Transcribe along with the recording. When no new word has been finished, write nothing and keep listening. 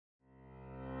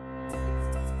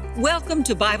Welcome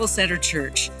to Bible Center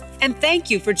Church, and thank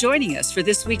you for joining us for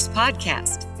this week's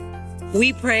podcast.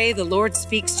 We pray the Lord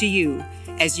speaks to you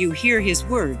as you hear His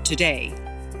word today.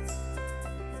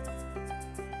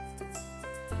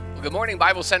 Well, good morning,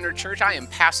 Bible Center Church. I am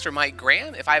Pastor Mike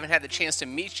Graham. If I haven't had the chance to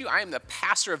meet you, I am the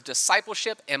pastor of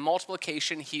discipleship and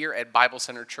multiplication here at Bible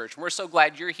Center Church. We're so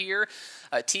glad you're here.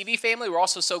 TV family, we're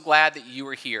also so glad that you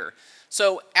are here.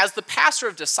 So as the pastor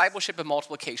of discipleship and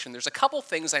multiplication, there's a couple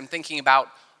things I'm thinking about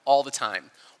all the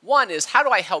time. One is, how do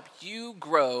I help you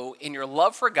grow in your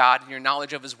love for God and your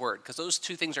knowledge of His Word? Because those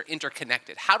two things are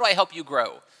interconnected. How do I help you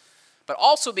grow? But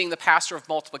also being the pastor of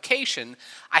multiplication,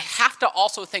 I have to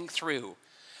also think through,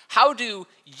 how do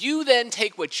you then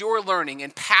take what you're learning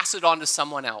and pass it on to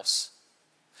someone else?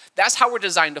 That's how we're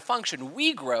designed to function.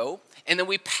 We grow, and then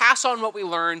we pass on what we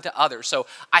learn to others. So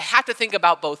I have to think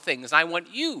about both things, and I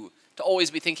want you to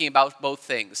always be thinking about both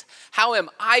things. How am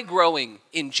I growing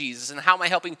in Jesus, and how am I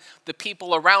helping the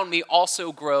people around me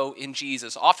also grow in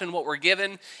Jesus? Often what we're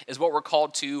given is what we're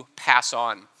called to pass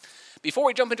on. Before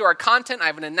we jump into our content, I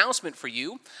have an announcement for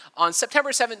you. On September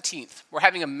 17th, we're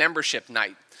having a membership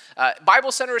night.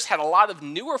 Bible Center's had a lot of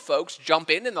newer folks jump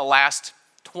in the last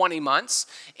 20 months.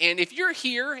 And if you're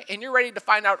here and you're ready to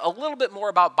find out a little bit more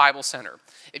about Bible Center,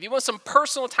 if you want some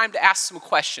personal time to ask some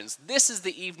questions, this is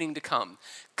the evening to come.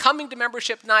 Coming to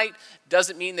membership night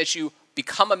doesn't mean that you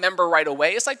become a member right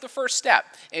away. It's like the first step,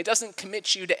 and it doesn't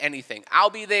commit you to anything.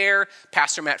 I'll be there.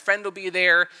 Pastor Matt Friend will be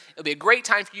there. It'll be a great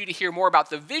time for you to hear more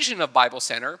about the vision of Bible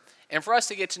Center and for us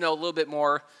to get to know a little bit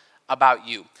more about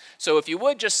you. So if you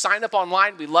would, just sign up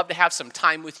online. We'd love to have some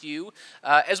time with you.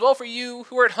 As well for you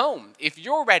who are at home, if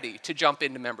you're ready to jump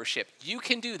into membership, you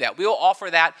can do that. We'll offer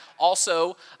that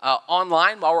also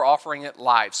online while we're offering it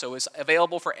live. So it's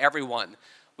available for everyone.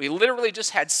 We literally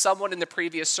just had someone in the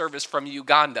previous service from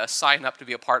Uganda sign up to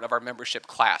be a part of our membership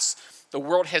class. The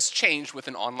world has changed with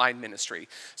an online ministry.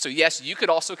 So yes, you could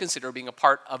also consider being a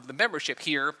part of the membership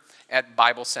here at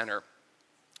Bible Center.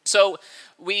 So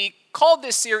we called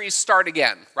this series Start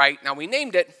Again, right? Now we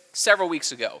named it several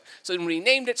weeks ago. So when we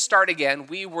named it Start Again,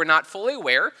 we were not fully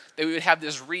aware that we would have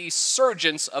this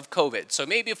resurgence of COVID. So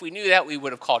maybe if we knew that, we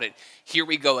would have called it Here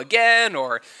We Go Again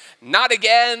or Not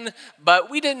Again, but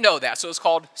we didn't know that. So it's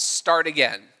called Start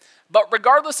Again. But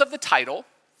regardless of the title,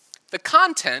 the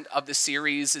content of the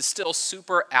series is still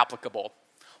super applicable.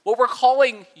 What we're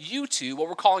calling you to, what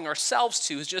we're calling ourselves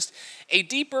to, is just a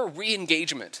deeper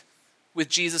re-engagement with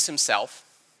Jesus Himself,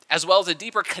 as well as a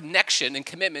deeper connection and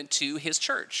commitment to His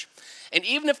church. And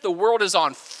even if the world is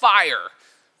on fire,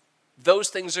 those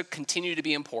things continue to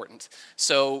be important.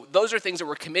 So those are things that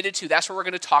we're committed to. That's what we're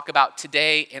going to talk about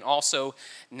today and also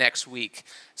next week.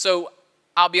 So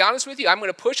I'll be honest with you, I'm going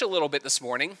to push a little bit this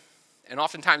morning. And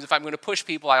oftentimes if I'm going to push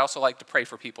people, I also like to pray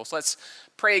for people. So let's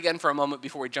pray again for a moment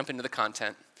before we jump into the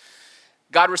content.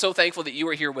 God, we're so thankful that you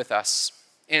are here with us.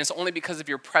 And it's only because of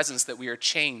your presence that we are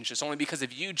changed. It's only because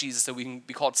of you, Jesus, that we can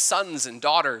be called sons and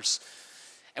daughters.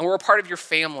 And we're a part of your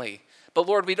family. But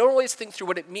Lord, we don't always think through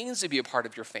what it means to be a part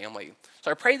of your family.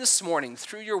 So I pray this morning,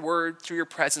 through your word, through your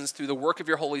presence, through the work of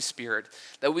your Holy Spirit,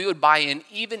 that we would buy in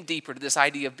even deeper to this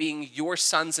idea of being your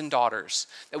sons and daughters.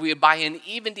 That we would buy in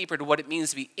even deeper to what it means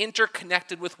to be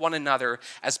interconnected with one another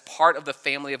as part of the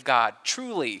family of God.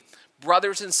 Truly,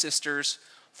 brothers and sisters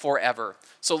forever.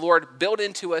 So Lord, build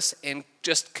into us and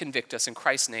just convict us in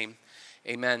Christ's name.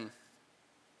 Amen.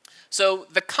 So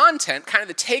the content, kind of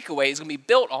the takeaway, is going to be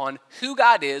built on who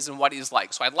God is and what He's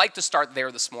like. So I'd like to start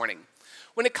there this morning.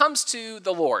 When it comes to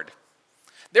the Lord,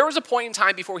 there was a point in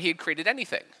time before He had created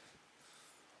anything.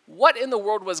 What in the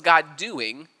world was God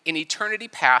doing in eternity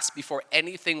past before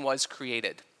anything was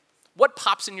created? What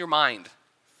pops in your mind?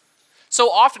 So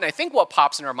often, I think what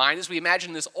pops in our mind is we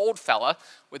imagine this old fella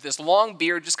with this long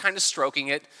beard just kind of stroking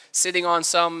it, sitting on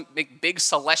some big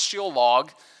celestial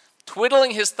log,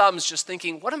 twiddling his thumbs just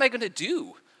thinking, what am I going to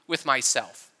do with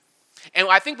myself? And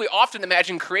I think we often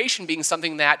imagine creation being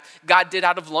something that God did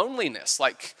out of loneliness,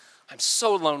 like, I'm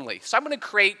so lonely, so I'm going to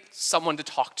create someone to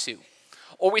talk to.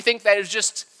 Or we think that it's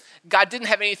just God didn't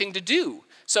have anything to do,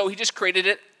 so He just created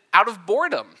it out of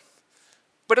boredom.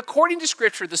 But according to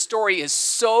Scripture, the story is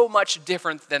so much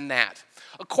different than that.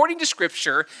 According to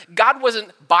Scripture, God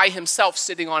wasn't by Himself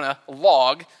sitting on a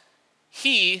log.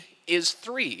 He is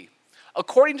three.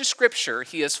 According to Scripture,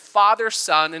 He is Father,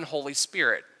 Son, and Holy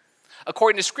Spirit.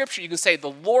 According to Scripture, you can say the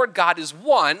Lord God is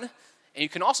one, and you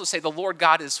can also say the Lord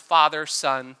God is Father,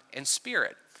 Son, and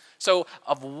Spirit. So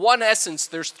of one essence,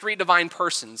 there's three divine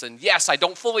persons. And yes, I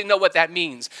don't fully know what that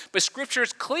means, but Scripture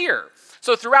is clear.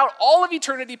 So throughout all of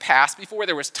eternity past, before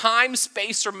there was time,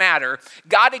 space, or matter,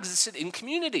 God existed in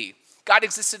community. God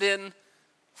existed in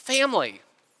family.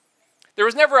 There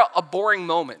was never a boring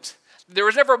moment. There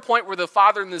was never a point where the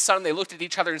Father and the Son, they looked at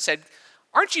each other and said,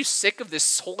 aren't you sick of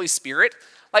this Holy Spirit?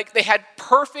 Like, they had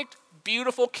perfect,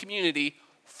 beautiful community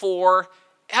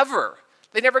forever.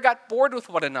 They never got bored with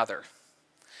one another.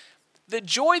 The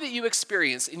joy that you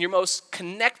experience in your most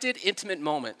connected, intimate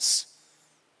moments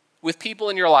with people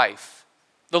in your life,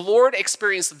 the Lord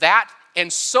experienced that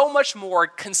and so much more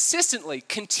consistently,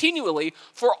 continually,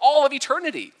 for all of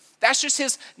eternity. That's just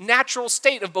his natural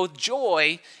state of both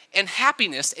joy and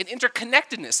happiness and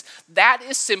interconnectedness. That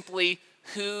is simply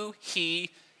who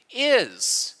he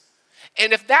is.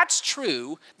 And if that's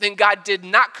true, then God did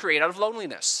not create out of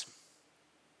loneliness.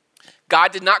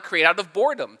 God did not create out of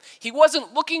boredom. He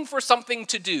wasn't looking for something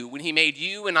to do when he made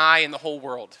you and I and the whole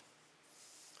world.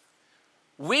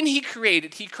 When he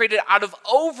created out of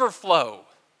overflow,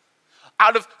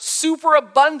 out of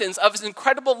superabundance of his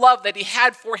incredible love that he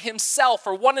had for himself,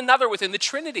 for one another within the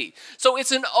Trinity. So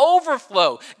it's an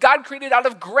overflow. God created out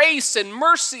of grace and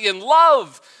mercy and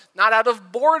love, not out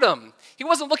of boredom. He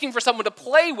wasn't looking for someone to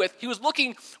play with. He was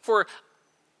looking for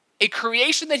a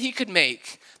creation that he could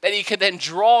make, that he could then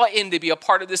draw in to be a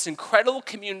part of this incredible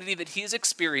community that he's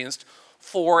experienced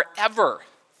forever.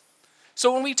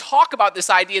 So when we talk about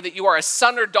this idea that you are a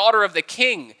son or daughter of the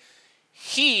King,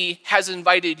 he has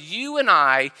invited you and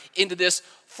I into this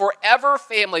forever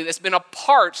family that's been a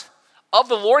part of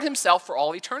the Lord himself for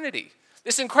all eternity.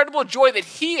 This incredible joy that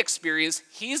he experienced,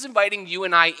 he's inviting you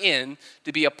and I in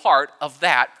to be a part of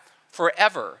that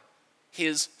forever,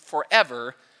 his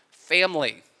forever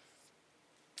family.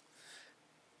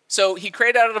 So he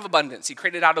created out of abundance. He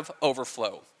created out of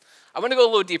overflow. I want to go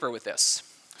a little deeper with this.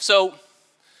 So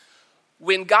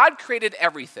when God created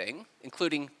everything,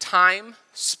 including time,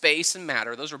 space, and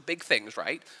matter, those are big things,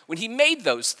 right? When he made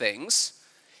those things,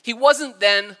 he wasn't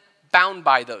then bound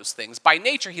by those things. By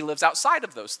nature, he lives outside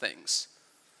of those things.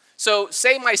 So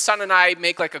say my son and I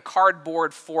make like a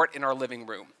cardboard fort in our living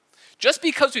room. Just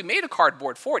because we made a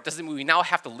cardboard fort doesn't mean we now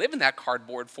have to live in that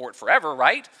cardboard fort forever,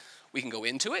 right? We can go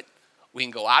into it. We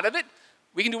can go out of it.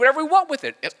 We can do whatever we want with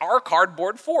it. It's our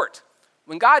cardboard fort.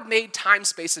 When God made time,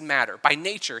 space, and matter, by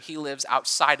nature, he lives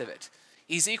outside of it.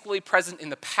 He's equally present in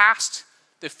the past,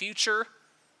 the future,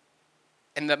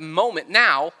 and the moment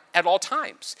now at all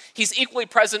times. He's equally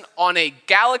present on a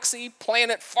galaxy,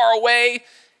 planet far away,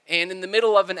 and in the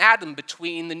middle of an atom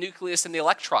between the nucleus and the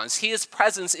electrons. His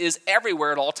presence is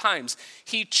everywhere at all times.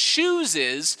 He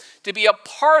chooses to be a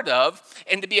part of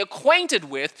and to be acquainted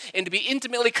with and to be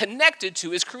intimately connected to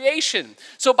his creation.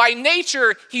 So by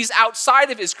nature, he's outside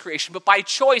of his creation, but by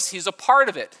choice, he's a part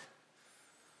of it.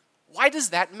 Why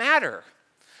does that matter?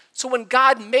 So when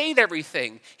God made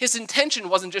everything, his intention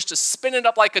wasn't just to spin it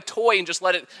up like a toy and just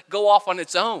let it go off on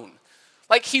its own.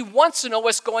 Like, he wants to know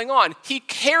what's going on. He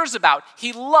cares about,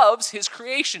 he loves his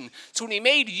creation. So when he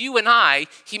made you and I,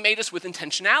 he made us with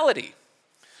intentionality.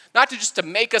 Not just to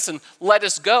make us and let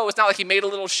us go. It's not like he made a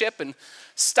little ship and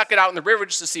stuck it out in the river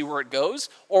just to see where it goes.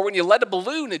 Or when you let a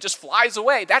balloon, it just flies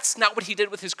away. That's not what he did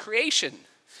with his creation.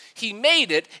 He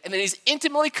made it, and then he's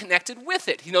intimately connected with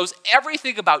it. He knows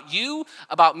everything about you,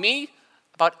 about me,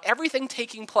 about everything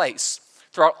taking place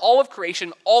throughout all of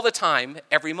creation, all the time,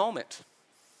 every moment.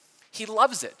 He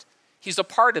loves it. He's a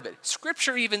part of it.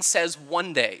 Scripture even says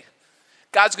one day,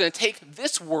 God's going to take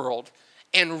this world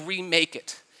and remake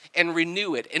it and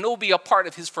renew it, and it will be a part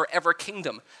of his forever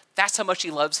kingdom. That's how much he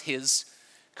loves his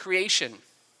creation.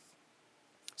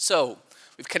 So,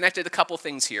 we've connected a couple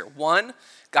things here. One,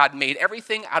 God made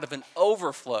everything out of an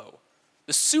overflow,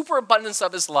 the superabundance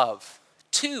of his love.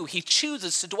 Two, he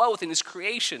chooses to dwell within his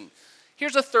creation.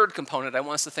 Here's a third component I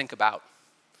want us to think about.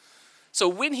 So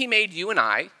when he made you and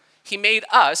I, he made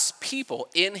us people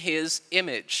in his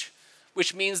image,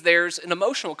 which means there's an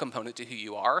emotional component to who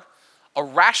you are, a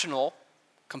rational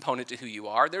component to who you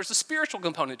are, there's a spiritual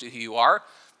component to who you are,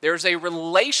 there's a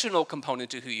relational component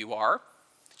to who you are.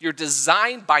 You're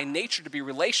designed by nature to be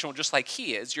relational just like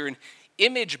he is. You're an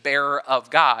image bearer of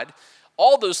God.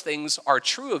 All those things are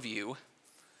true of you.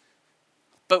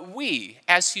 But we,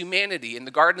 as humanity in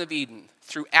the Garden of Eden,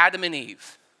 through Adam and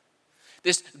Eve,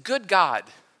 this good God,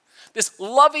 this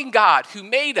loving God who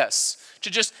made us to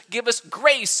just give us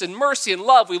grace and mercy and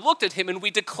love, we looked at him and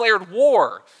we declared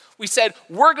war. We said,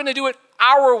 we're going to do it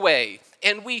our way.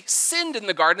 And we sinned in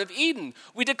the Garden of Eden.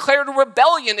 We declared a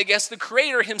rebellion against the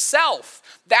Creator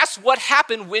himself. That's what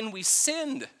happened when we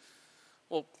sinned.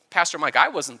 Well, Pastor Mike, I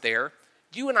wasn't there.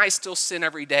 You and I still sin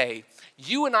every day.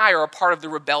 You and I are a part of the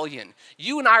rebellion.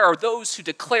 You and I are those who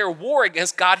declare war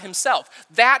against God himself.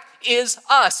 That is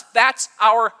us. That's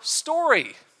our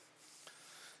story.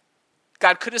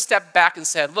 God could have stepped back and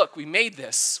said, look, we made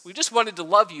this. We just wanted to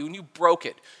love you, and you broke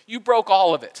it. You broke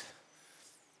all of it.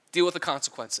 Deal with the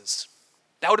consequences.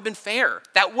 That would have been fair.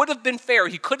 That would have been fair.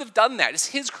 He could have done that. It's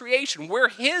his creation. We're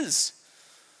his.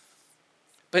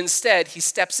 But instead, he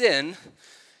steps in,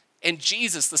 and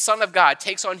Jesus, the Son of God,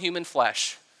 takes on human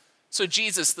flesh. So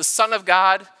Jesus, the Son of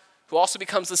God, who also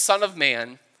becomes the Son of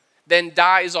Man, then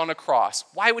dies on a cross.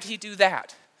 Why would he do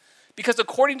that? Because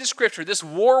according to Scripture, this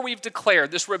war we've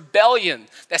declared, this rebellion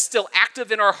that's still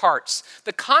active in our hearts,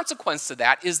 the consequence to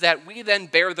that is that we then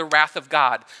bear the wrath of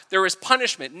God. There is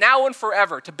punishment now and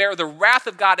forever to bear the wrath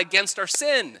of God against our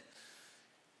sin.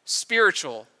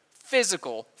 Spiritual,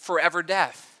 physical, forever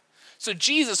death. So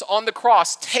Jesus on the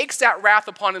cross takes that wrath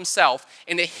upon himself,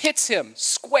 and it hits him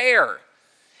square.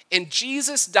 And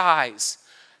Jesus dies,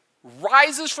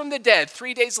 rises from the dead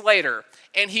 3 days later,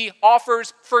 and he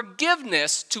offers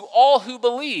forgiveness to all who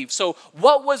believe. So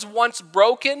what was once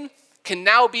broken can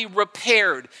now be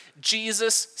repaired.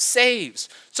 Jesus saves.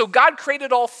 So God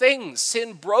created all things.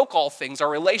 Sin broke all things, our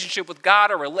relationship with God,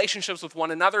 our relationships with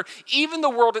one another, even the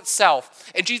world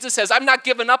itself. And Jesus says, I'm not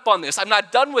giving up on this. I'm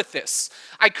not done with this.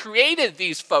 I created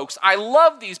these folks. I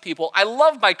love these people. I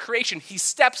love my creation. He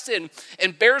steps in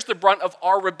and bears the brunt of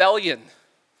our rebellion.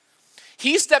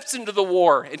 He steps into the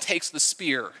war and takes the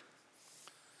spear.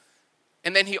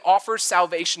 And then he offers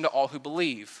salvation to all who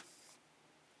believe.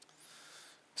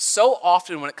 So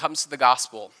often when it comes to the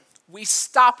gospel, we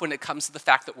stop when it comes to the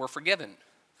fact that we're forgiven.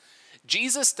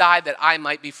 Jesus died that I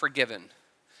might be forgiven.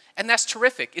 And that's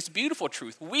terrific. It's beautiful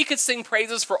truth. We could sing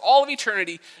praises for all of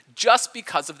eternity just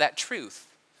because of that truth.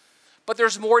 But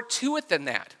there's more to it than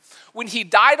that. When he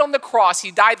died on the cross, he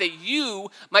died that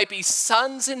you might be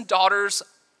sons and daughters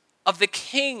of the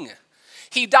King.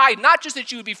 He died not just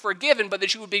that you would be forgiven, but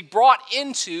that you would be brought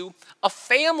into a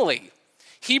family.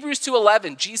 Hebrews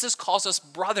 2:11, Jesus calls us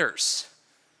brothers.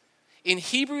 In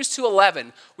Hebrews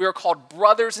 2:11, we are called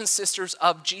brothers and sisters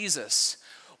of Jesus.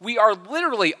 We are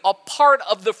literally a part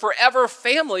of the forever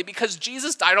family because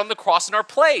Jesus died on the cross in our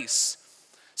place.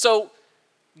 So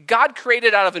God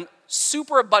created out of a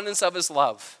superabundance of his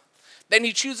love. Then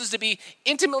he chooses to be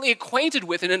intimately acquainted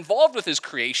with and involved with his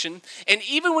creation. And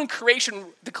even when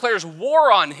creation declares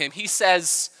war on him, he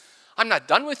says, I'm not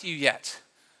done with you yet.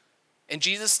 And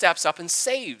Jesus steps up and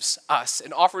saves us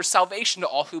and offers salvation to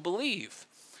all who believe.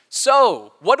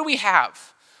 So, what do we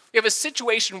have? We have a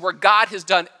situation where God has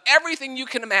done everything you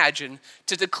can imagine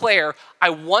to declare, I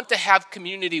want to have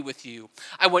community with you.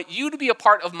 I want you to be a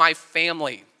part of my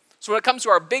family. So when it comes to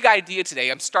our big idea today,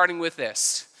 I'm starting with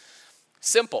this.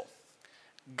 Simple.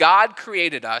 God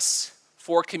created us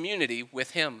for community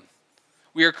with him.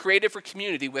 We are created for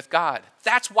community with God.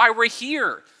 That's why we're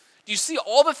here. Do you see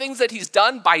all the things that he's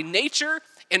done by nature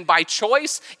and by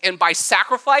choice and by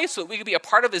sacrifice so that we can be a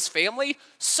part of his family?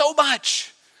 So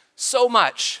much, so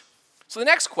much. So the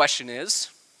next question is,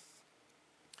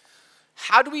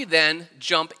 how do we then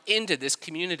jump into this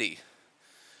community?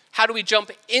 How do we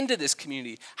jump into this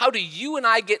community? How do you and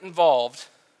I get involved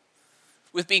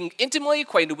with being intimately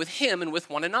acquainted with him and with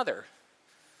one another?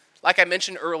 Like I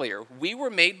mentioned earlier, we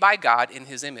were made by God in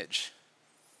his image.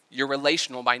 You're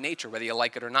relational by nature, whether you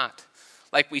like it or not.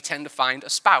 Like we tend to find a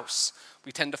spouse.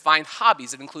 We tend to find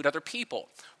hobbies that include other people.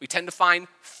 We tend to find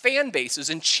fan bases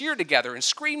and cheer together and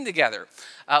scream together.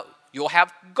 You'll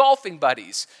have golfing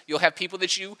buddies. You'll have people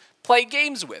that you play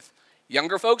games with.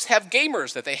 Younger folks have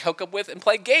gamers that they hook up with and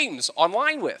play games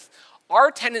online with.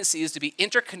 Our tendency is to be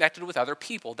interconnected with other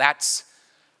people. That's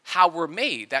how we're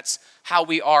made. That's how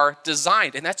we are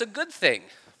designed, and that's a good thing.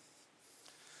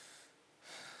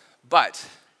 But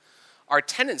our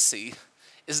tendency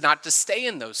is not to stay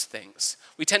in those things.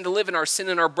 We tend to live in our sin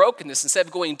and our brokenness. Instead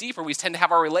of going deeper, we tend to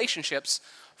have our relationships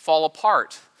fall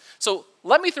apart. So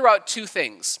let me throw out two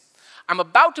things. I'm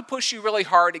about to push you really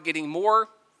hard at getting more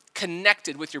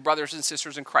connected with your brothers and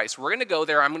sisters in Christ. We're going to go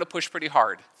there. I'm going to push pretty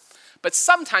hard. But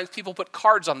sometimes people put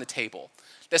cards on the table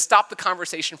that stop the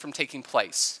conversation from taking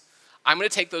place. I'm going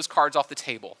to take those cards off the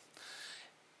table.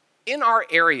 In our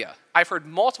area, I've heard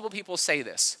multiple people say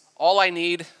this. All I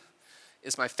need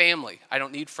is my family. I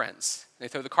don't need friends. And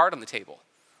they throw the card on the table.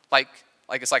 Like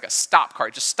it's like a stop card.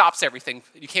 It just stops everything.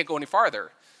 You can't go any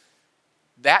farther.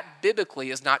 That biblically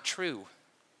is not true.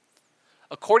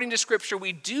 According to Scripture,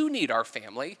 we do need our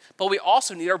family, but we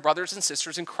also need our brothers and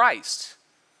sisters in Christ.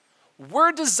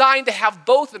 We're designed to have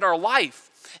both in our life.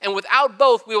 And without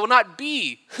both, we will not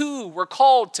be who we're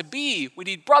called to be. We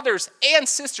need brothers and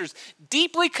sisters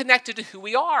deeply connected to who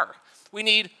we are. We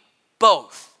need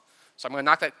both. So I'm going to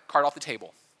knock that card off the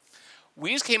table.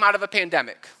 We just came out of a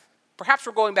pandemic. Perhaps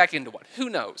we're going back into one. Who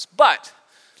knows? But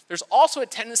there's also a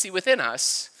tendency within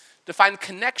us to find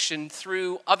connection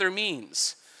through other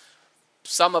means.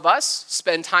 Some of us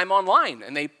spend time online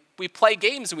and we play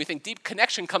games and we think deep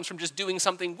connection comes from just doing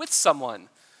something with someone.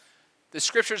 The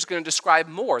scripture is going to describe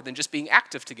more than just being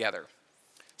active together.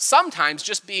 Sometimes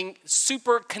just being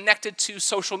super connected to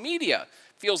social media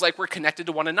feels like we're connected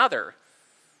to one another.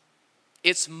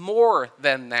 It's more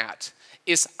than that.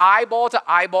 It's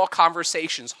eyeball-to-eyeball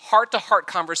conversations, heart-to-heart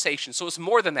conversations. So it's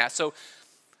more than that. So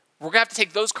we're going to have to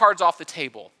take those cards off the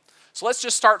table. So let's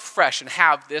just start fresh and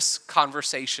have this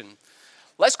conversation.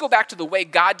 Let's go back to the way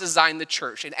God designed the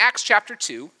church. In Acts chapter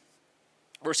 2,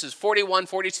 verses 41,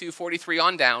 42, 43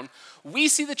 on down, we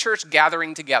see the church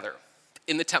gathering together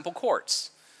in the temple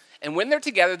courts. And when they're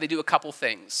together, they do a couple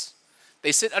things.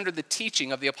 They sit under the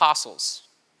teaching of the apostles.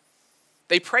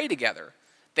 They pray together.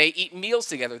 They eat meals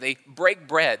together. They break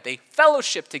bread. They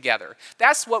fellowship together.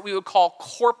 That's what we would call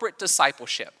corporate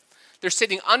discipleship. They're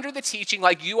sitting under the teaching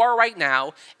like you are right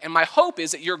now, and my hope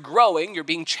is that you're growing, you're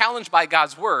being challenged by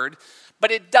God's word,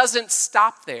 but it doesn't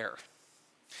stop there.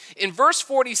 In verse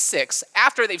 46,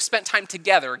 after they've spent time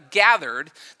together,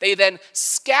 gathered, they then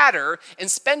scatter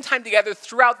and spend time together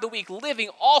throughout the week, living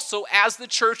also as the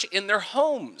church in their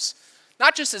homes.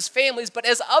 Not just as families, but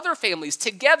as other families,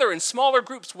 together in smaller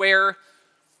groups where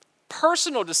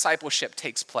personal discipleship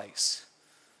takes place.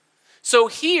 So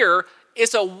here,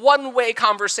 it's a one-way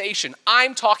conversation.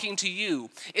 I'm talking to you.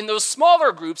 In those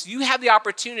smaller groups, you have the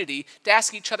opportunity to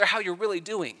ask each other how you're really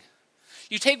doing.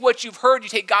 You take what you've heard, you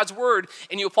take God's word,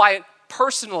 and you apply it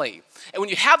personally. And when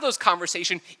you have those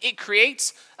conversations, it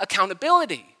creates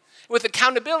accountability. With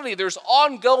accountability, there's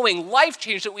ongoing life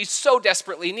change that we so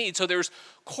desperately need. So there's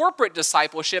corporate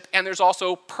discipleship, and there's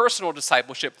also personal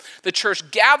discipleship. The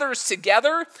church gathers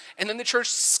together, and then the church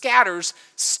scatters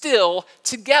still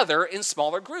together in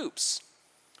smaller groups.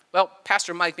 Well,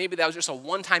 Pastor Mike, maybe that was just a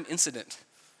one-time incident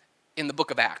in the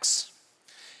book of Acts.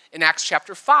 In Acts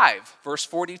chapter 5, verse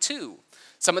 42,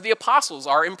 some of the apostles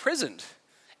are imprisoned,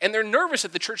 and they're nervous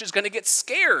that the church is going to get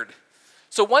scared.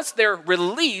 So once they're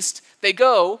released, they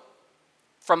go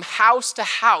from house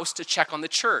to check on the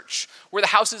church, where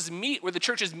the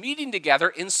church is meeting together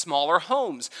in smaller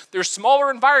homes. There's smaller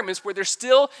environments where they're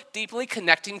still deeply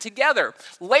connecting together.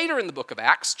 Later in the book of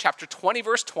Acts, chapter 20,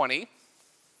 verse 20,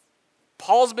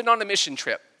 Paul's been on a mission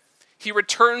trip. He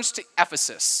returns to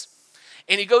Ephesus,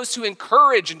 and he goes to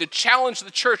encourage and to challenge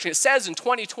the church. And it says in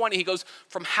 2020, he goes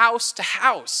from house to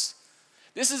house.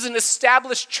 This is an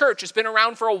established church. It's been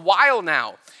around for a while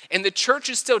now. And the church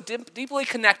is still deeply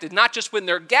connected, not just when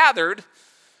they're gathered,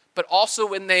 but also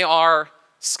when they are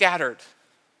scattered.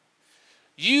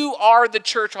 You are the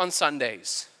church on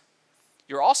Sundays.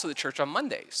 You're also the church on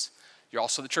Mondays. You're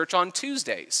also the church on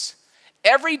Tuesdays.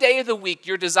 Every day of the week,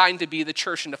 you're designed to be the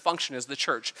church and to function as the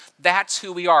church. That's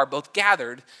who we are, both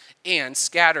gathered and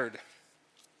scattered.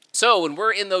 So when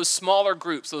we're in those smaller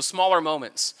groups, those smaller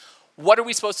moments, what are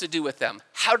we supposed to do with them?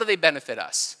 How do they benefit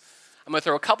us? I'm going to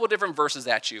throw a couple of different verses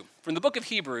at you. From the book of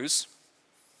Hebrews,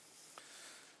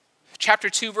 chapter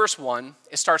 2, verse 1,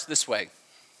 it starts this way.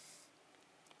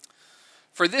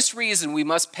 For this reason, we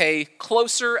must pay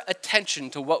closer attention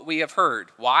to what we have heard.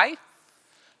 Why?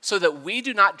 So that we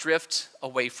do not drift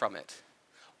away from it.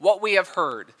 What we have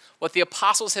heard, what the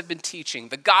apostles have been teaching,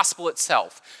 the gospel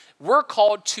itself. We're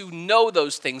called to know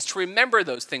those things, to remember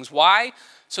those things. Why?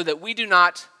 So that we do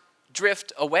not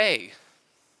drift away.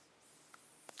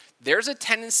 There's a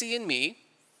tendency in me,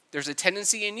 there's a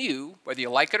tendency in you, whether you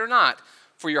like it or not,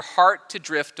 for your heart to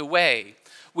drift away.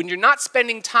 When you're not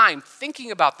spending time thinking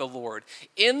about the Lord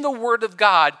in the Word of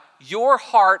God, your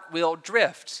heart will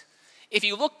drift. If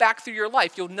you look back through your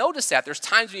life, you'll notice that. There's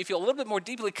times when you feel a little bit more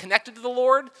deeply connected to the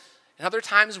Lord, and other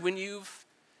times when you've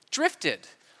drifted.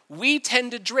 We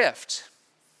tend to drift.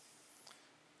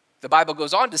 The Bible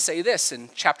goes on to say this in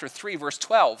chapter 3, verse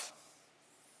 12,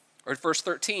 or verse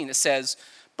 13. It says,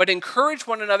 but encourage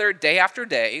one another day after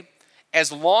day,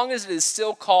 as long as it is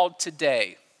still called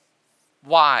today.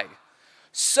 Why?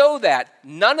 So that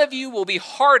none of you will be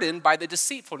hardened by the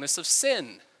deceitfulness of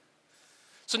sin.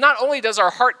 So not only does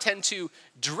our heart tend to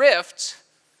drift,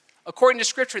 according to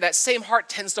Scripture, that same heart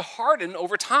tends to harden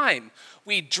over time.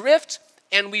 We drift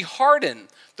and we harden.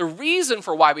 The reason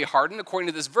for why we harden, according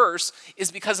to this verse,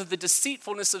 is because of the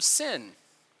deceitfulness of sin.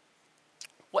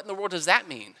 What in the world does that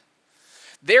mean?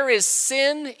 There is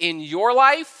sin in your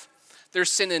life, there's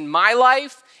sin in my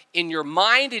life, in your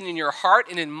mind and in your heart,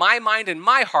 and in my mind and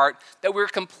my heart that we're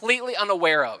completely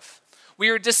unaware of. We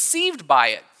are deceived by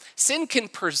it. Sin can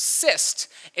persist,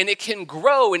 and it can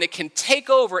grow, and it can take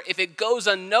over if it goes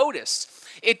unnoticed.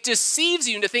 It deceives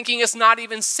you into thinking it's not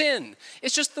even sin.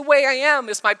 It's just the way I am.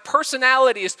 It's my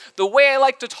personality. It's the way I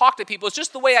like to talk to people. It's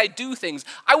just the way I do things.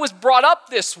 I was brought up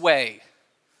this way.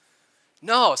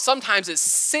 No, sometimes it's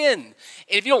sin. And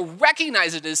if you don't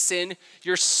recognize it as sin,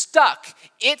 you're stuck.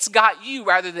 It's got you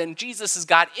rather than Jesus has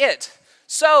got it.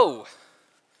 So,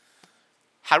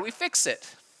 how do we fix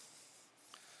it?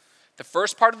 The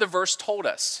first part of the verse told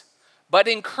us, but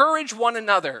encourage one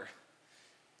another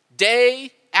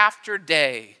day after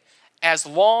day, as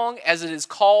long as it is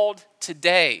called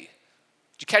today.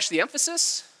 Did you catch the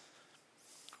emphasis?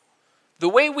 The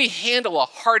way we handle a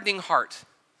hardening heart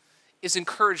is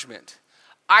encouragement.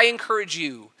 I encourage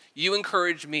you, you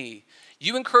encourage me.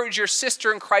 You encourage your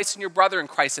sister in Christ and your brother in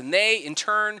Christ, and they, in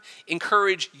turn,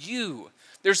 encourage you.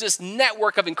 There's this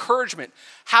network of encouragement.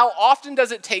 How often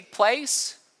does it take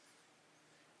place?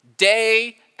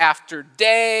 Day after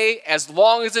day, as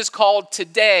long as it's called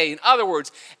today. In other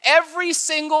words, every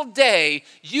single day,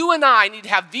 you and I need to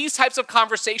have these types of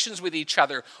conversations with each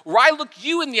other, where I look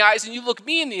you in the eyes and you look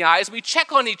me in the eyes, and we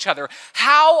check on each other.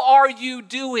 How are you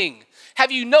doing?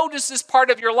 Have you noticed this part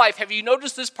of your life? Have you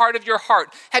noticed this part of your heart?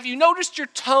 Have you noticed your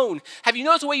tone? Have you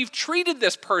noticed the way you've treated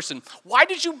this person? Why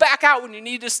did you back out when you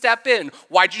needed to step in?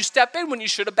 Why did you step in when you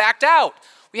should have backed out?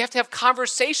 We have to have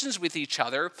conversations with each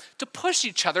other to push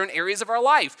each other in areas of our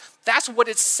life. That's what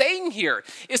it's saying here.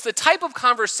 It's the type of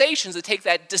conversations that take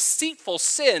that deceitful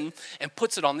sin and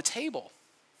puts it on the table.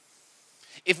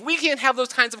 If we can't have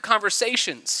those kinds of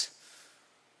conversations,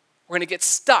 we're going to get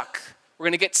stuck. We're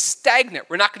going to get stagnant.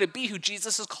 We're not going to be who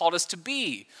Jesus has called us to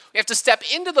be. We have to step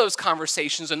into those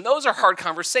conversations, and those are hard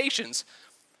conversations.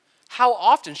 How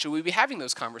often should we be having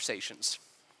those conversations?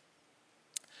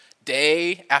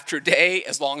 Day after day,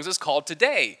 as long as it's called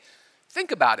today.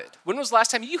 Think about it. When was the last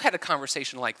time you had a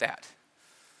conversation like that?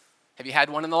 Have you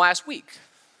had one in the last week?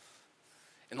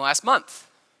 In the last month?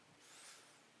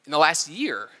 In the last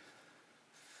year?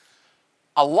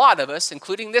 A lot of us,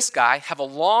 including this guy, have a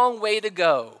long way to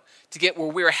go to get where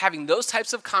we're having those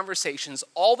types of conversations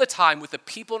all the time with the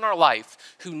people in our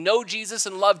life who know Jesus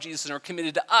and love Jesus and are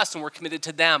committed to us and we're committed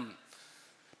to them.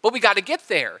 But we got to get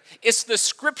there. It's the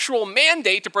scriptural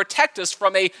mandate to protect us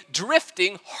from a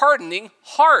drifting, hardening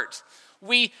heart.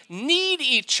 We need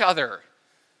each other.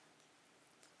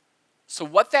 So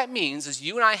what that means is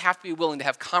you and I have to be willing to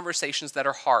have conversations that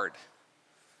are hard.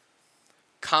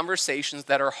 Conversations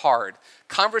that are hard.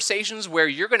 Conversations where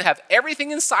you're going to have everything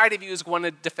inside of you is going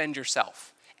to defend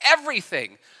yourself.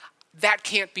 Everything. That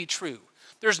can't be true.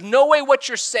 There's no way what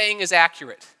you're saying is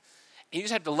accurate. And you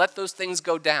just have to let those things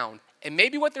go down. And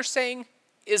maybe what they're saying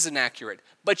isn't accurate,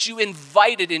 but you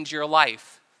invite it into your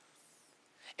life.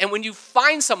 And when you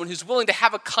find someone who's willing to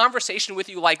have a conversation with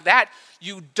you like that,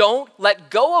 you don't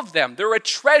let go of them. They're a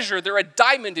treasure. They're a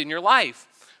diamond in your life.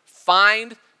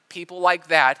 Find people like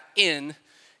that in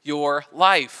your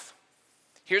life.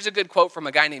 Here's a good quote from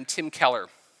a guy named Tim Keller.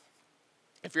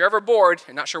 If you're ever bored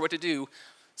and not sure what to do,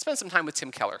 spend some time with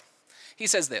Tim Keller. He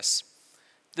says this,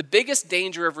 "The biggest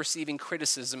danger of receiving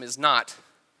criticism is not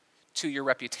to your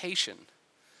reputation,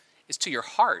 is to your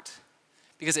heart,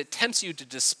 because it tempts you to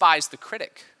despise the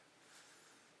critic."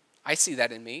 I see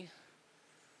that in me.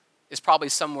 It's probably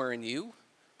somewhere in you.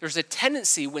 There's a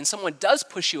tendency when someone does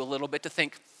push you a little bit to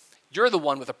think, you're the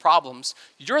one with the problems,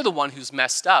 you're the one who's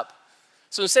messed up.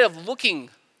 So instead of looking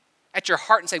at your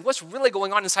heart and saying, what's really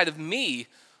going on inside of me,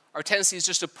 our tendency is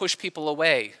just to push people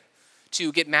away,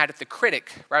 to get mad at the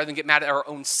critic rather than get mad at our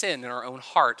own sin in our own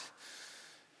heart.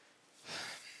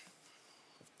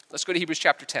 Let's go to Hebrews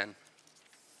chapter 10.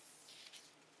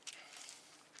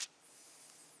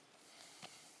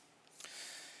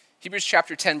 Hebrews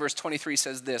chapter 10, verse 23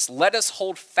 says this, "Let us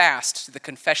hold fast to the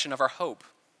confession of our hope."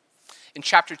 In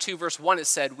chapter 2, verse 1, it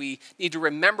said we need to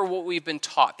remember what we've been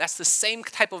taught. That's the same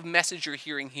type of message you're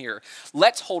hearing here.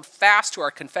 Let's hold fast to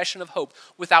our confession of hope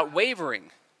without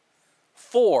wavering,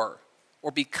 for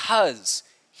or because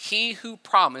he who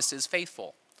promised is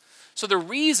faithful. So the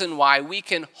reason why we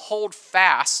can hold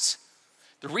fast,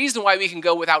 the reason why we can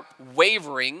go without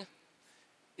wavering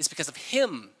is because of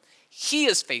him. He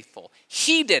is faithful.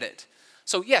 He did it.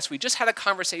 So yes, we just had a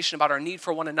conversation about our need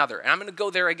for one another, and I'm going to go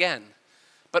there again.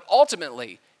 But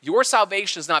ultimately, your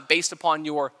salvation is not based upon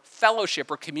your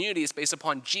fellowship or community. It's based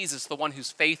upon Jesus, the one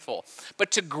who's faithful.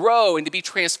 But to grow and to be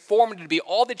transformed and to be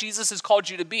all that Jesus has called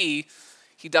you to be,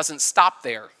 he doesn't stop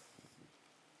there.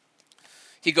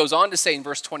 He goes on to say in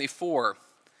verse 24,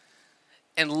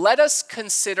 "And let us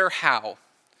consider how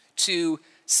to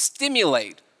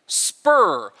stimulate,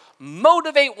 spur,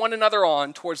 motivate one another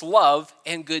on towards love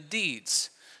and good deeds."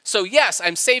 So yes,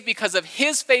 I'm saved because of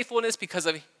his faithfulness, because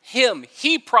of him.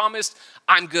 He promised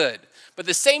I'm good. But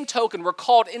the same token, we're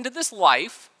called into this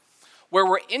life where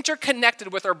we're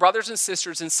interconnected with our brothers and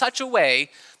sisters in such a way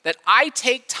that I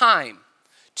take time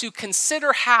to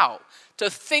consider how, to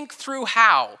think through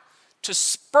how, to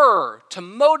spur, to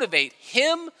motivate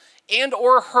him and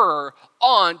or her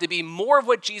on to be more of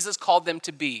what Jesus called them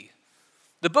to be.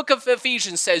 The book of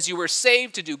Ephesians says you were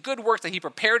saved to do good work that he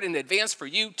prepared in advance for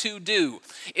you to do.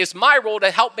 It's my role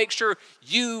to help make sure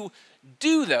you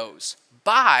do those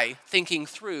by thinking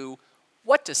through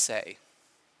what to say,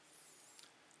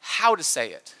 how to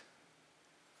say it,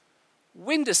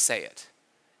 when to say it,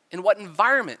 in what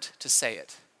environment to say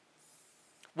it,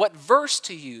 what verse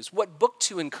to use, what book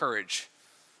to encourage,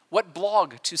 what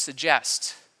blog to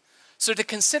suggest. So to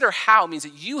consider how means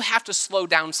that you have to slow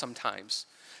down sometimes.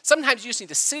 Sometimes you just need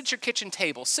to sit at your kitchen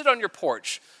table, sit on your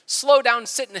porch, slow down,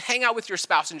 sit and hang out with your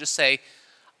spouse and just say,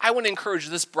 I want to encourage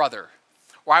this brother,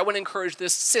 or I want to encourage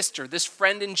this sister, this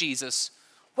friend in Jesus.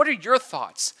 What are your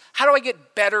thoughts? How do I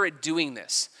get better at doing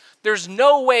this? There's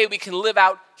no way we can live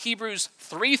out Hebrews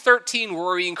 3:13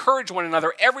 where we encourage one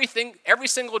another every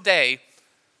single day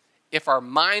if our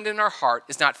mind and our heart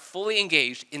is not fully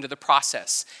engaged into the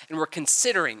process and we're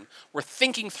considering, we're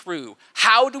thinking through,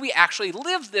 how do we actually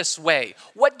live this way?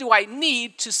 What do I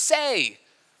need to say?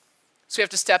 So we have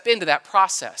to step into that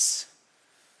process.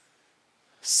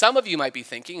 Some of you might be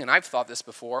thinking, and I've thought this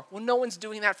before, well, no one's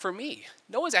doing that for me.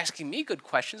 No one's asking me good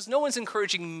questions. No one's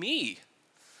encouraging me.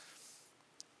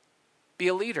 Be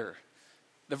a leader.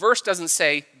 The verse doesn't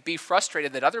say, be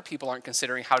frustrated that other people aren't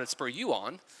considering how to spur you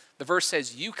on. The verse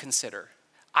says, you consider,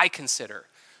 I consider.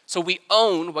 So we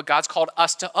own what God's called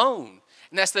us to own.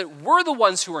 And that's that we're the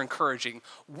ones who are encouraging.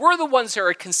 We're the ones who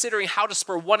are considering how to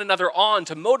spur one another on,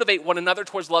 to motivate one another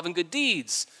towards love and good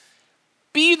deeds.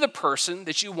 Be the person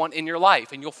that you want in your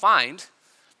life, and you'll find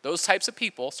those types of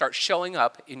people start showing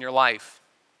up in your life.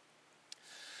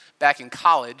 Back in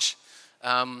college,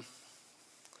 I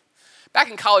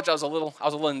was a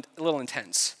little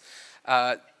intense.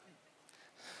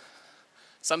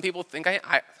 Some people think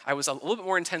I was a little bit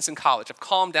more intense in college. I've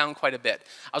calmed down quite a bit.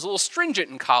 I was a little stringent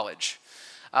in college.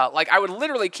 I would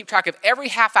literally keep track of every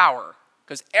half hour,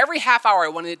 because every half hour I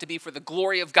wanted it to be for the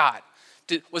glory of God.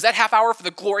 Was that half hour for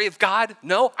the glory of God?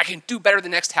 No, I can do better the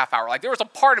next half hour. There was a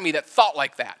part of me that thought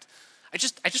like that. I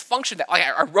just functioned that.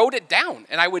 I wrote it down,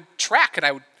 and I would track, and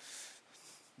I would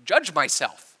judge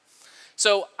myself.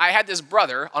 So I had this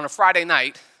brother on a Friday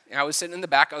night, and I was sitting in the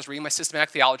back. I was reading my systematic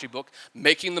theology book,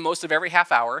 making the most of every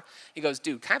half hour. He goes,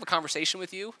 dude, can I have a conversation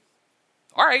with you?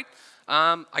 All right.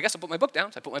 I guess I'll put my book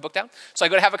down. So I put my book down. So I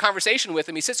go to have a conversation with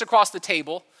him. He sits across the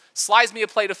table, slides me a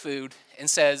plate of food, and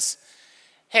says,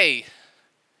 hey,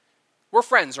 we're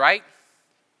friends, right?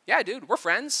 Yeah, dude, we're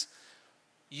friends.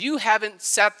 You haven't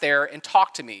sat there and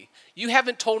talked to me. You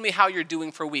haven't told me how you're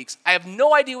doing for weeks. I have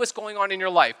no idea what's going on in your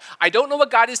life. I don't know what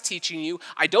God is teaching you.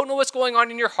 I don't know what's going on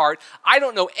in your heart. I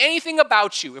don't know anything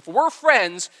about you. If we're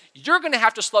friends, you're going to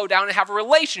have to slow down and have a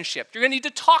relationship. You're going to need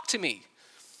to talk to me.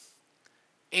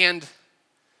 And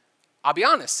I'll be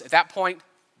honest, at that point,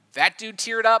 that dude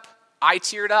teared up. I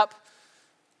teared up.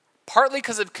 Partly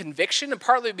because of conviction and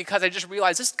partly because I just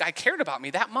realized this guy cared about me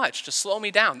that much to slow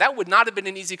me down. That would not have been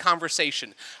an easy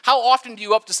conversation. How often do you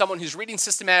go up to someone who's reading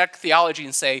systematic theology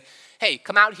and say, hey,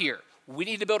 come out here. We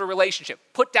need to build a relationship.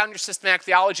 Put down your systematic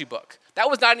theology book. That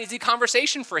was not an easy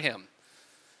conversation for him.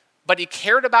 But he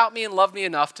cared about me and loved me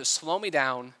enough to slow me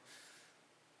down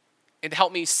and to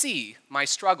help me see my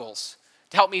struggles,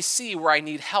 to help me see where I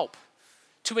need help,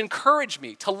 to encourage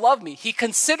me, to love me. He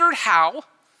considered how,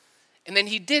 and then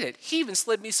he did it. He even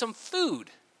slid me some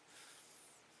food.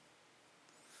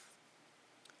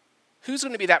 Who's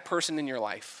going to be that person in your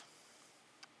life?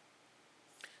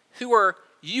 Who are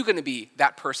you going to be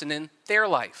that person in their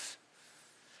life?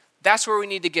 That's where we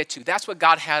need to get to. That's what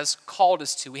God has called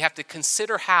us to. We have to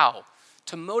consider how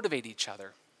to motivate each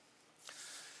other.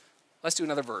 Let's do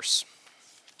another verse.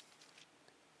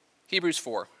 Hebrews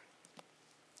 4.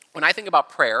 When I think about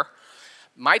prayer,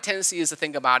 my tendency is to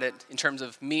think about it in terms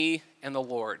of me and the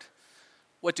Lord.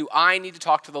 What do I need to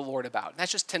talk to the Lord about?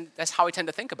 That's how I tend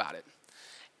to think about it.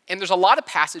 And there's a lot of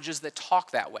passages that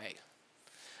talk that way.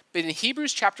 But in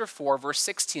Hebrews chapter 4, verse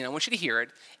 16, I want you to hear it.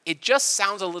 It just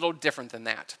sounds a little different than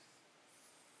that.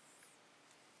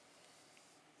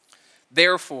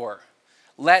 Therefore,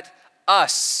 let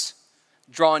us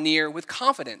draw near with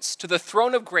confidence to the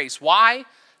throne of grace. Why?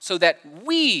 So that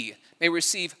we may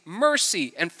receive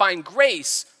mercy and find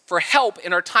grace for help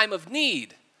in our time of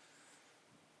need.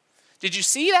 Did you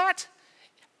see that?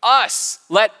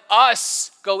 Let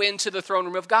us go into the throne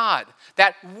room of God,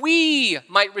 that we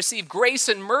might receive grace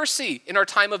and mercy in our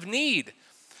time of need.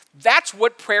 That's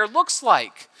what prayer looks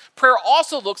like. Prayer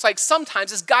also looks like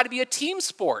sometimes it's got to be a team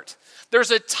sport.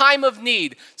 There's a time of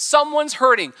need. Someone's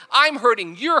hurting. I'm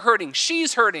hurting. You're hurting.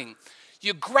 She's hurting.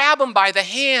 You grab them by the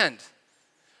hand.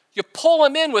 You pull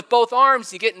them in with both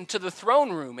arms. You get into the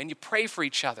throne room and you pray for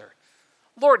each other.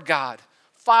 Lord God,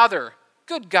 Father,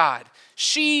 good God,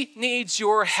 she needs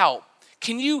your help.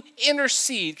 Can you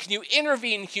intercede? Can you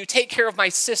intervene? Can you take care of my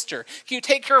sister? Can you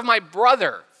take care of my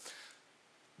brother?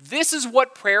 This is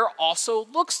what prayer also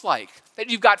looks like. That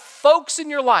you've got folks in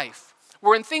your life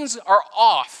where when things are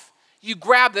off, you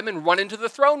grab them and run into the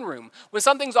throne room. When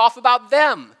something's off about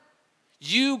them,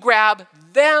 you grab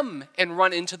them and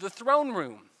run into the throne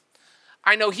room.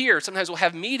 I know here, sometimes we'll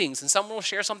have meetings and someone will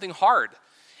share something hard.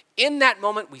 In that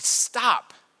moment, we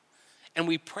stop and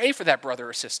we pray for that brother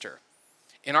or sister.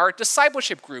 In our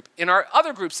discipleship group, in our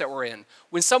other groups that we're in,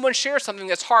 when someone shares something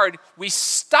that's hard, we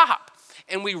stop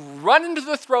and we run into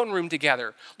the throne room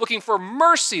together, looking for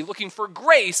mercy, looking for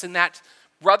grace in that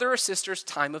brother or sister's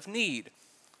time of need.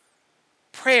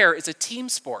 Prayer is a team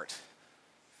sport.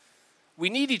 We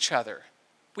need each other.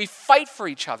 We fight for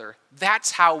each other.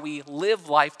 That's how we live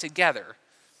life together.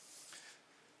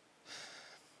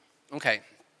 Okay,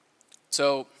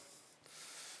 so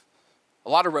a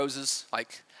lot of roses,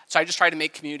 so I just try to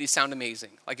make community sound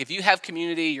amazing. Like if you have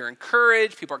community, you're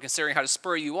encouraged, people are considering how to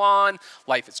spur you on,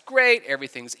 life is great,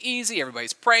 everything's easy,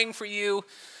 everybody's praying for you.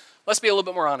 Let's be a little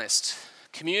bit more honest.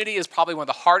 Community is probably one of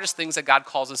the hardest things that God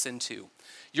calls us into.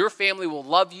 Your family will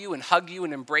love you and hug you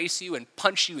and embrace you and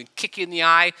punch you and kick you in the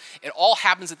eye. It all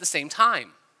happens at the same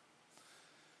time.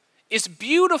 It's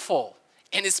beautiful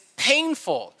and it's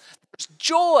painful. There's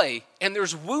joy and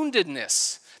there's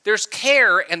woundedness. There's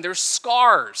care and there's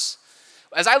scars.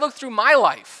 As I look through my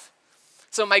life,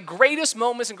 some of my greatest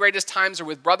moments and greatest times are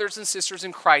with brothers and sisters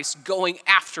in Christ going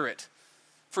after it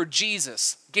for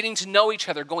Jesus, getting to know each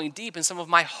other, going deep. And some of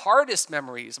my hardest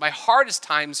memories, my hardest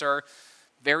times are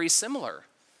very similar.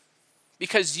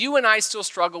 Because you and I still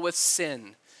struggle with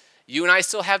sin. You and I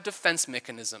still have defense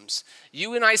mechanisms.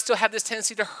 You and I still have this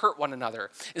tendency to hurt one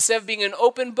another. Instead of being an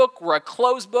open book, we're a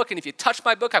closed book, and if you touch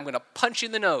my book, I'm going to punch you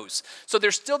in the nose. So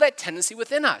there's still that tendency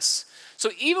within us. So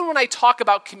even when I talk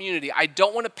about community, I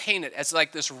don't want to paint it as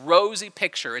like this rosy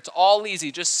picture. It's all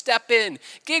easy. Just step in,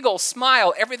 giggle,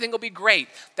 smile, everything will be great.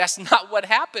 That's not what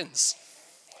happens.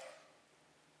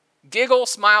 Giggle,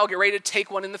 smile, get ready to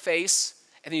take one in the face,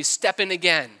 and then you step in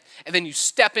again. And then you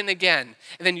step in again,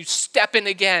 and then you step in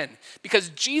again. Because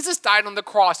Jesus died on the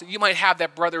cross that you might have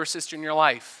that brother or sister in your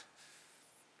life.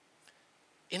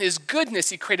 In his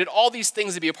goodness, he created all these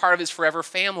things to be a part of his forever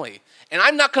family. And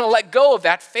I'm not going to let go of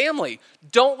that family.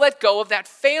 Don't let go of that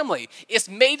family. It's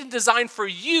made and designed for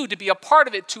you to be a part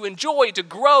of it, to enjoy, to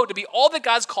grow, to be all that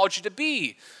God's called you to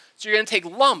be. So you're going to take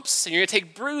lumps, and you're going to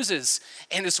take bruises,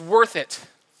 and it's worth it.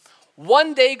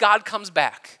 One day God comes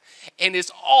back, and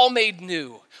it's all made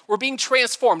new. We're being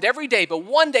transformed every day, but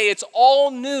one day it's all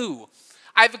new.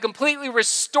 I have a completely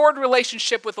restored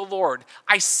relationship with the Lord.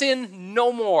 I sin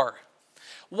no more.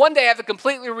 One day I have a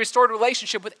completely restored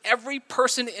relationship with every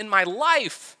person in my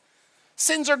life.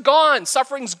 Sins are gone.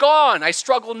 Suffering's gone. I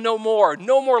struggle no more.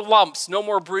 No more lumps. No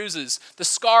more bruises. The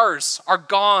scars are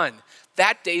gone.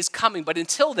 That day's coming. But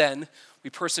until then, we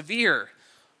persevere.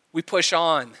 We push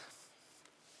on.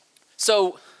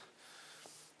 So,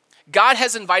 God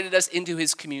has invited us into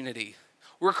his community.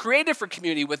 We're created for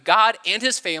community with God and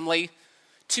his family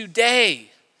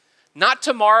today. Not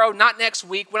tomorrow, not next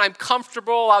week. When I'm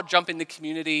comfortable, I'll jump into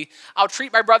community. I'll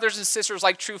treat my brothers and sisters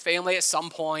like true family at some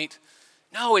point.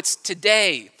 No, it's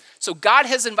today. So God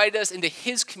has invited us into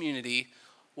his community.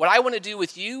 What I want to do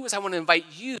with you is I want to invite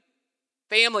you,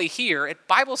 family here at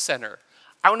Bible Center.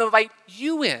 I want to invite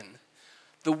you in.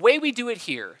 The way we do it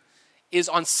here is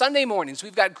on Sunday mornings,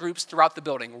 we've got groups throughout the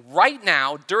building. Right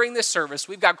now, during this service,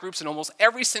 we've got groups in almost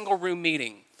every single room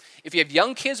meeting. If you have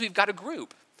young kids, we've got a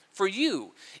group for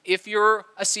you. If you're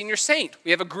a senior saint,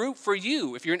 we have a group for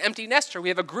you. If you're an empty nester, we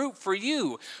have a group for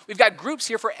you. We've got groups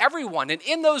here for everyone. And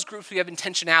in those groups, we have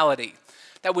intentionality.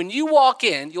 That when you walk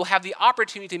in, you'll have the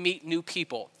opportunity to meet new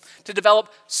people, to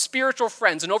develop spiritual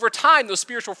friends. And over time, those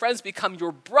spiritual friends become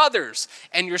your brothers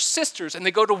and your sisters, and they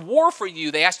go to war for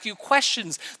you. They ask you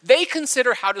questions. They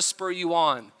consider how to spur you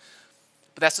on.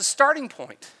 But that's a starting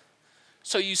point.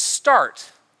 So you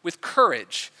start with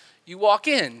courage. You walk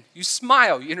in, you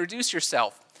smile, you introduce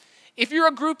yourself. If you're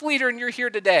a group leader and you're here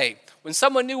today, when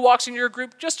someone new walks in your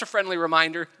group, just a friendly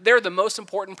reminder, they're the most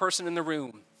important person in the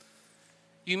room.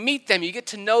 You meet them, you get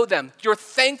to know them. You're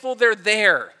thankful they're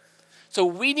there. So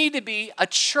we need to be a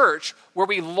church where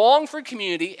we long for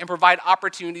community and provide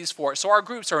opportunities for it. So our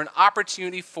groups are an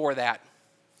opportunity for that.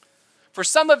 For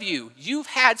some of you, you've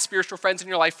had spiritual friends in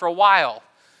your life for a while.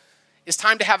 It's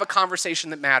time to have a conversation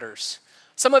that matters.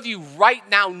 Some of you right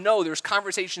now know there's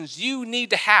conversations you need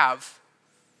to have.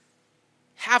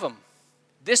 Have them.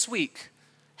 This week,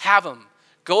 have them.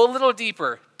 Go a little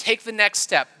deeper. Take the next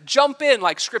step. Jump in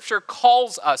like Scripture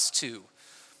calls us to.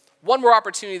 One more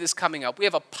opportunity that's coming up. We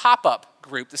have a pop-up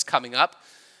group that's coming up.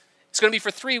 It's going to be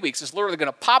for 3 weeks. It's literally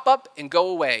going to pop up and go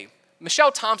away.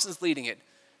 Michelle Thompson's leading it.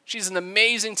 She's an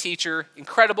amazing teacher,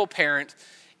 incredible parent.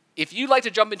 If you'd like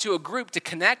to jump into a group to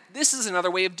connect, this is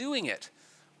another way of doing it.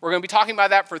 We're going to be talking about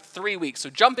that for 3 weeks. So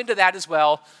jump into that as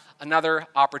well. Another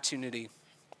opportunity.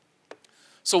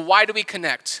 So why do we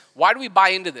connect? Why do we buy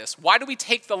into this? Why do we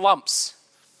take the lumps?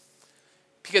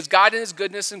 Because God in his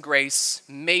goodness and grace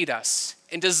made us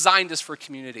and designed us for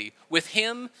community with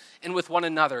him and with one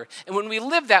another. And when we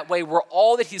live that way, we're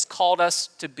all that he's called us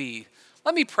to be.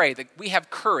 Let me pray that we have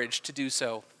courage to do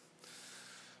so.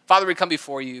 Father, we come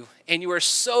before you, and you are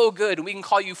so good, and we can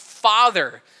call you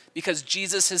Father because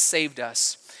Jesus has saved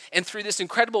us. And through this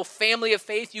incredible family of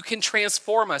faith, you can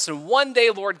transform us. And one day,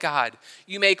 Lord God,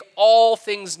 you make all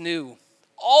things new.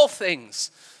 All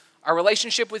things. Our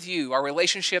relationship with you, our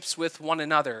relationships with one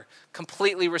another,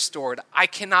 completely restored. I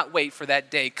cannot wait for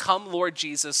that day. Come, Lord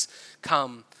Jesus,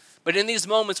 come. But in these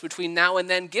moments between now and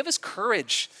then, give us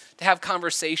courage to have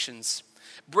conversations.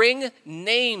 Bring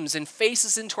names and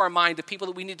faces into our mind of people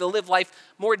that we need to live life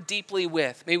more deeply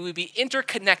with. May we be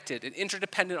interconnected and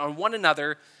interdependent on one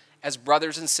another as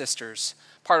brothers and sisters,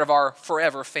 part of our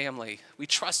forever family. We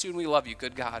trust you and we love you,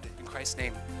 good God. In Christ's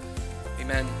name,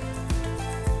 amen.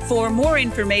 For more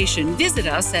information, visit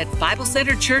us at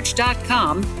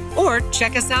BibleCenterChurch.com or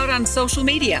check us out on social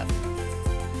media.